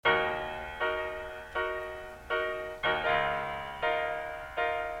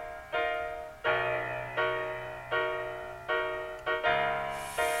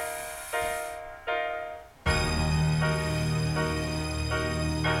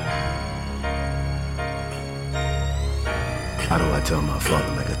How do I tell my father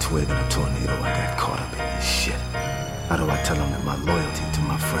like a twig in a tornado I got caught up in this shit? How do I tell him that my loyalty to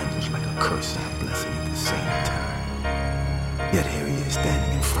my friends was like a curse and a blessing at the same time? Yet here he is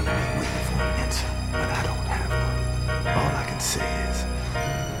standing in front of me waiting for an answer, but I don't have one. All I can say is,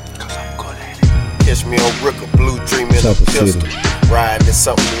 cause I'm good at it. Catch me on Ricker, blue dreaming a pistol. Riding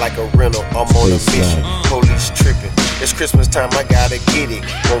something like a rental, I'm on a mission. Police tripping. It's Christmas time, I gotta get it.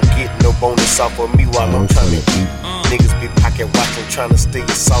 Won't get no bonus off of me while I'm trying to eat. Niggas be pocket watching, trying to steal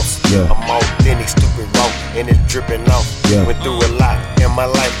your sauce. I'm authentic, stupid raw, and it's dripping off. Went through a lot in my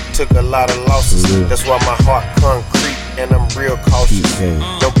life, took a lot of losses. That's why my heart concrete, and I'm real cautious.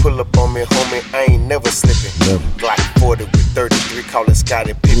 Don't pull up on me, homie, I ain't never slipping. Glock 40 with 33, call it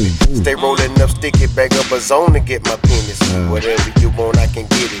Scottie Pippen. Stay rolling up, stick it back up a zone to get my penis. Whatever you want, I can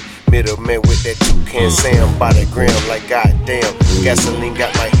get it. Middleman with that toucan Sam by the gram like goddamn. Gasoline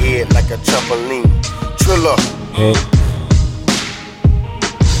got my head like a trampoline. Trilla. Yeah.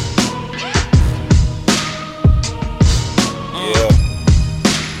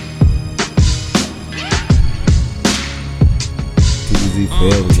 TBZ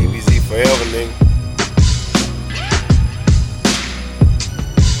forever. TBZ forever, nigga.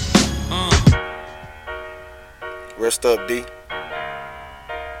 Rest up, D.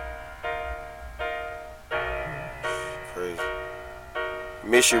 Crazy.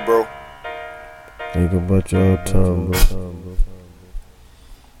 Miss you, bro. Think about your time, bro.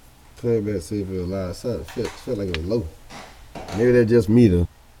 Play it back, see if it was live. Felt like it was low. Maybe that's just me, though.